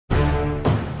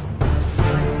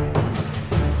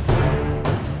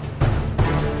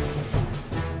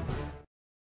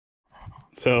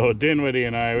So Dinwiddie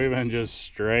and I, we've been just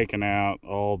striking out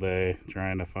all day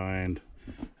trying to find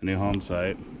a new home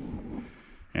site.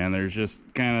 And there's just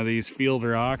kind of these field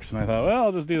rocks, and I thought, well,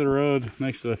 I'll just do the road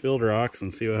next to the field rocks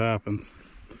and see what happens.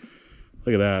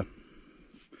 Look at that.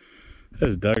 I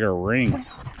just dug a ring.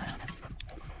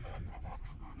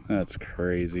 That's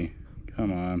crazy.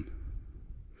 Come on.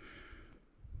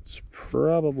 It's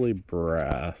probably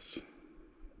brass.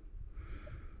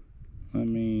 Let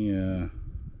me,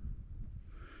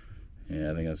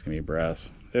 yeah, I think that's gonna be brass.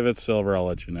 If it's silver, I'll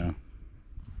let you know.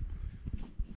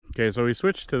 Okay, so we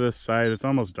switched to this side. It's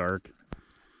almost dark.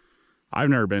 I've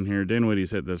never been here.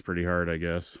 Dinwiddie's hit this pretty hard, I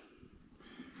guess.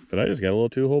 But I just got a little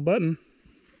 2-hole button.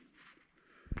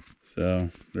 So,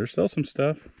 there's still some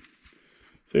stuff.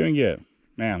 See what we can get.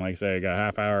 Man, like I say, I got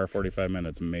half hour, 45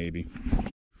 minutes, maybe.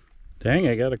 Dang,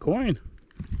 I got a coin.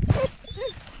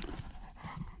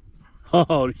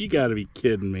 Oh, you gotta be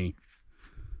kidding me.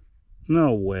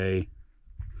 No way.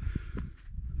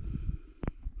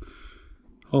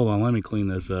 Hold on, let me clean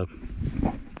this up.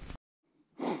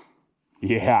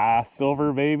 Yeah,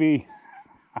 silver baby.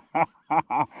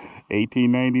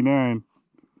 18.99.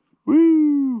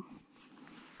 Woo!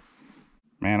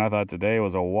 Man, I thought today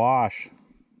was a wash.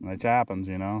 Which happens,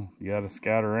 you know. You gotta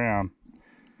scout around.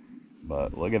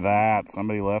 But look at that.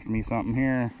 Somebody left me something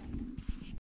here.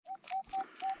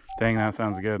 Dang, that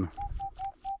sounds good.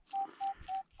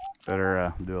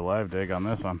 Better do a live dig on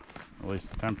this one. At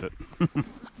least attempt it.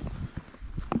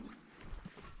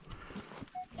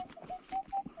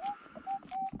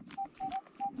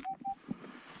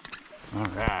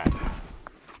 Alright.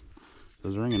 So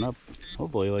it's ringing up,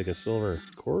 hopefully like a silver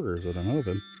quarter is what I'm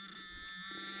hoping.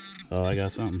 Oh, I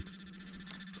got something.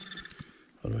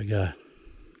 What do I got?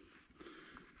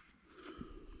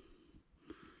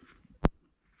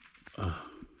 Oh,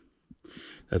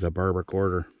 that's a barber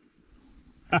quarter.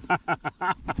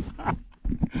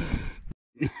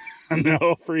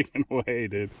 No freaking way,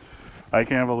 dude. I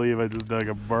can't believe I just dug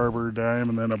a barber dime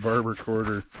and then a barber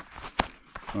quarter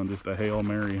on just a Hail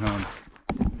Mary hunt.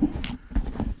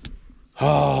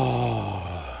 Oh.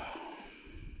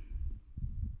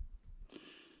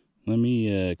 Let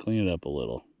me clean it up a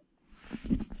little.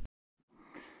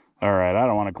 All right, I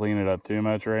don't want to clean it up too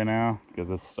much right now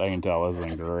because I can tell this is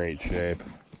in great shape.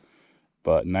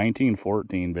 But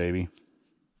 1914, baby.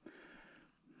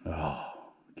 Oh,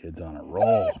 kid's on a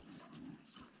roll.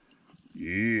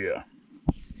 Yeah.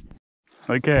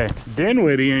 Okay,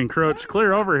 Dinwiddie encroached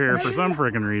clear over here for some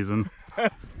freaking reason.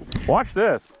 Watch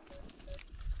this.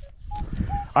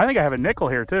 I think I have a nickel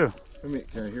here too. Can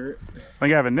I hear it? I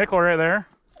think I have a nickel right there.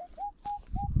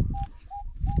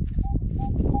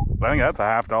 I think that's a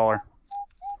 $50.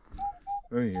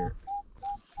 Let me hear it.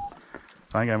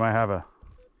 I think I might have a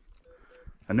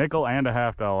nickel and a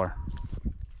 $50.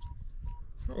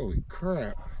 Holy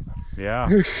crap. Yeah.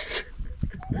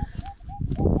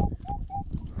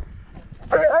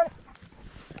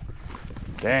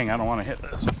 Dang, I don't want to hit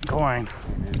this coin.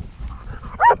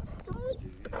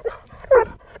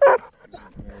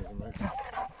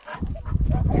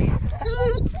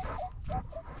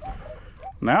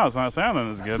 Now it's not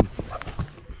sounding as good.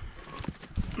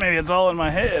 Maybe it's all in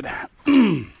my head.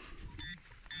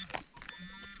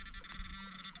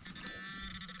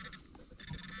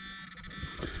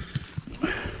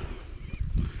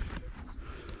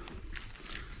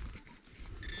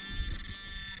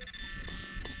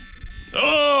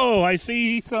 Oh, I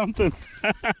see something.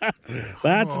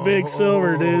 That's big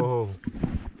silver, dude.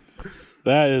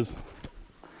 That is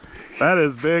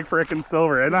big freaking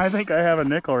silver. And I think I have a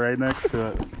nickel right next to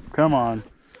it. Come on.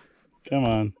 Come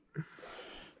on.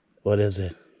 What is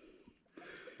it?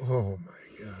 Oh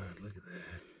my God, look at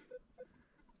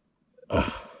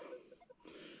that. Oh.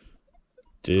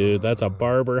 Dude, that's a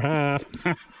barber half.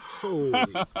 Holy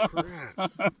crap.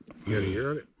 You got a ear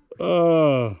on it?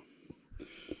 Oh.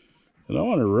 I don't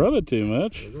want to rub it too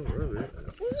much. Don't rub it.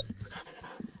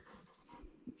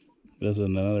 This is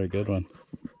another good one.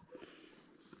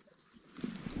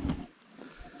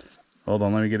 Hold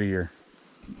on, let me get a year.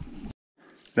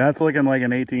 That's looking like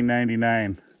an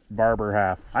 1899 barber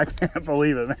half. I can't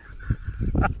believe it, man.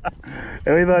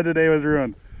 And we thought today was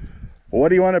ruined. What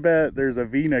do you want to bet? There's a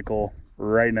V nickel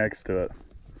right next to it.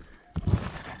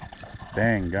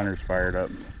 Dang, gunner's fired up.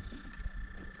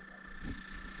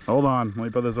 Hold on, let me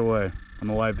put this away. I'm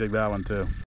gonna live dig that one too.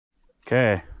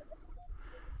 Okay.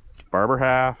 Barber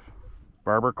half,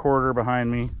 barber quarter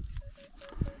behind me.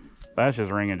 That's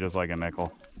just ringing just like a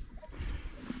nickel.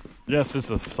 Just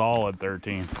a solid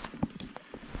 13.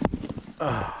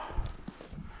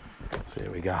 Let's see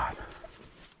what we got.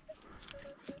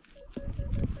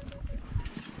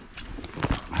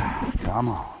 Come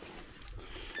on.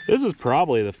 This is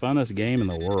probably the funnest game in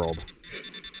the world.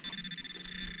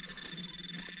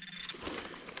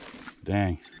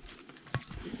 Dang.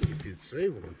 You could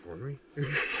save one for me.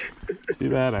 Too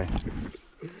bad I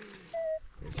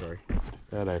Sorry.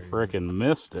 frickin'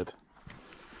 missed it.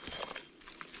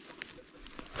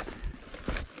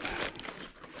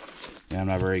 Yeah, I'm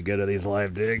not very good at these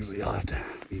live digs. You'll have to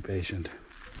be patient.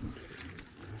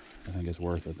 I think it's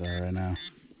worth it though right now.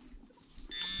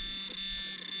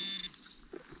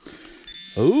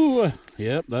 Ooh,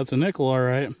 yep, that's a nickel, all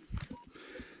right.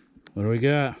 What do we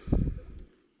got?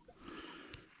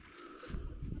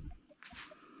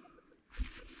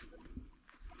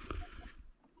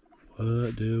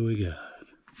 What do we got?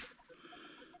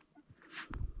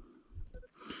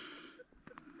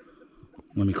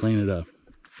 Let me clean it up.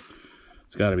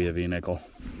 It's got to be a V-nickel.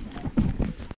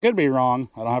 Could be wrong.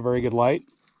 I don't have very good light.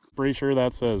 Pretty sure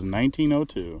that says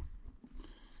 1902.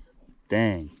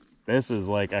 Dang. This is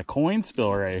like a coin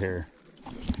spill right here.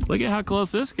 Look at how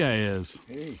close this guy is.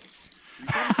 Hey.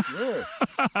 Good.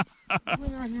 I've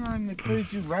been out here on the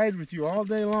crazy ride with you all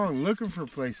day long looking for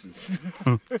places.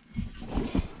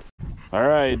 All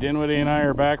right, Dinwiddie and I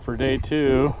are back for day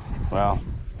 2. Well,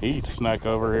 he snuck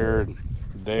over here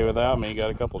a day without me,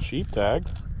 got a couple sheep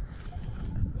tags.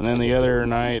 And then the other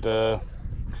night,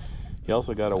 he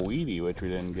also got a weedy, which we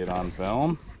didn't get on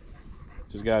film.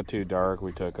 Just got too dark,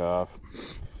 we took off.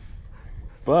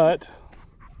 But,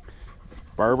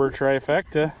 Barber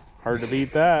Trifecta, hard to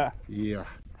beat that. Yeah.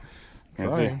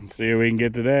 Let's see what we can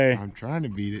get today. I'm trying to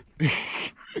beat it.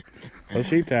 Those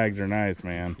sheep tags are nice,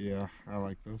 man. Yeah, I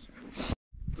like those.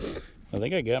 I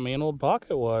think I got me an old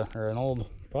pocket or an old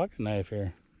pocket knife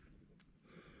here.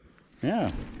 Yeah,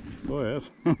 boy,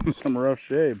 that's some rough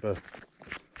shape, but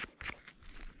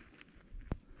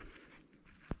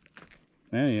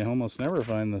man, you almost never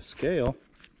find the scale.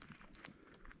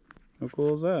 How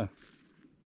cool is that?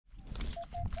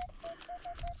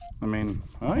 I mean,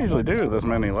 I don't usually do this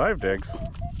many live digs.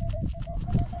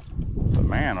 But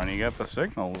man, when you get the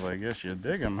signals, I guess you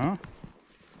dig them, huh?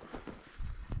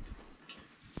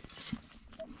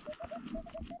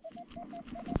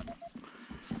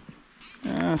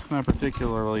 Yeah, it's not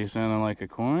particularly sounding like a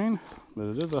coin, but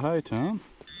it is a high tone.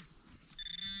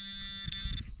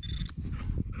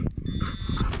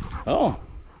 Oh,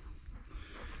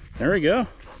 there we go.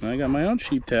 I got my own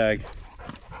sheep tag.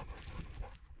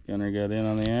 Gunner got in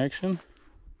on the action.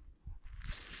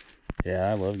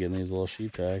 Yeah, I love getting these little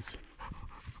sheep tags.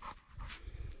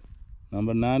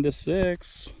 Number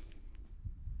 96.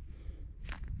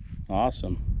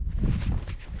 Awesome.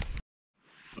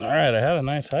 All right, I had a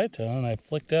nice high tone. I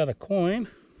flicked out a coin.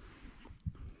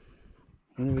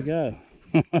 What do we got?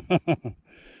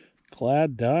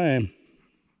 Clad dime.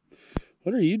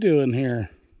 What are you doing here?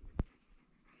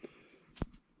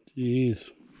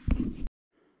 Jeez.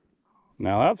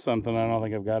 Now that's something I don't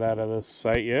think I've got out of this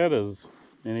site yet, is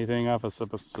anything off a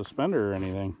suspender or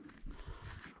anything.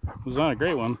 It was not a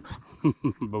great one,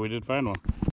 but we did find one.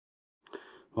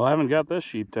 Well, I haven't got this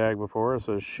sheep tag before. It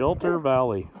says Shelter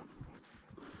Valley.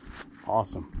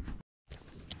 Awesome.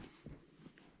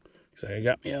 So I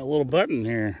got me a little button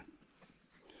here.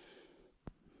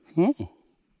 Oh.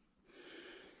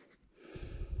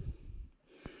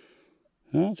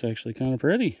 That's actually kind of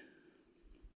pretty.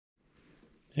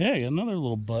 Yeah, I got another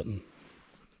little button.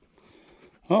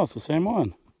 Oh, it's the same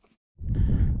one.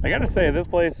 I gotta say, this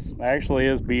place actually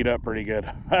is beat up pretty good.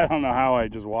 I don't know how I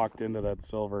just walked into that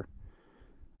silver.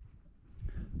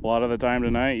 A lot of the time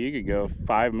tonight, you could go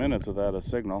 5 minutes without a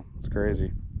signal. It's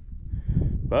crazy.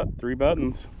 But 3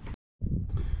 buttons.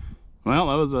 Well,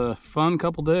 that was a fun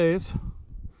couple days.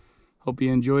 Hope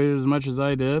you enjoyed it as much as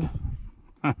I did.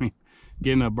 I mean,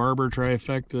 getting a Barber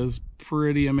Trifecta is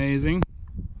pretty amazing.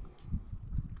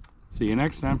 See you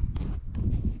next time.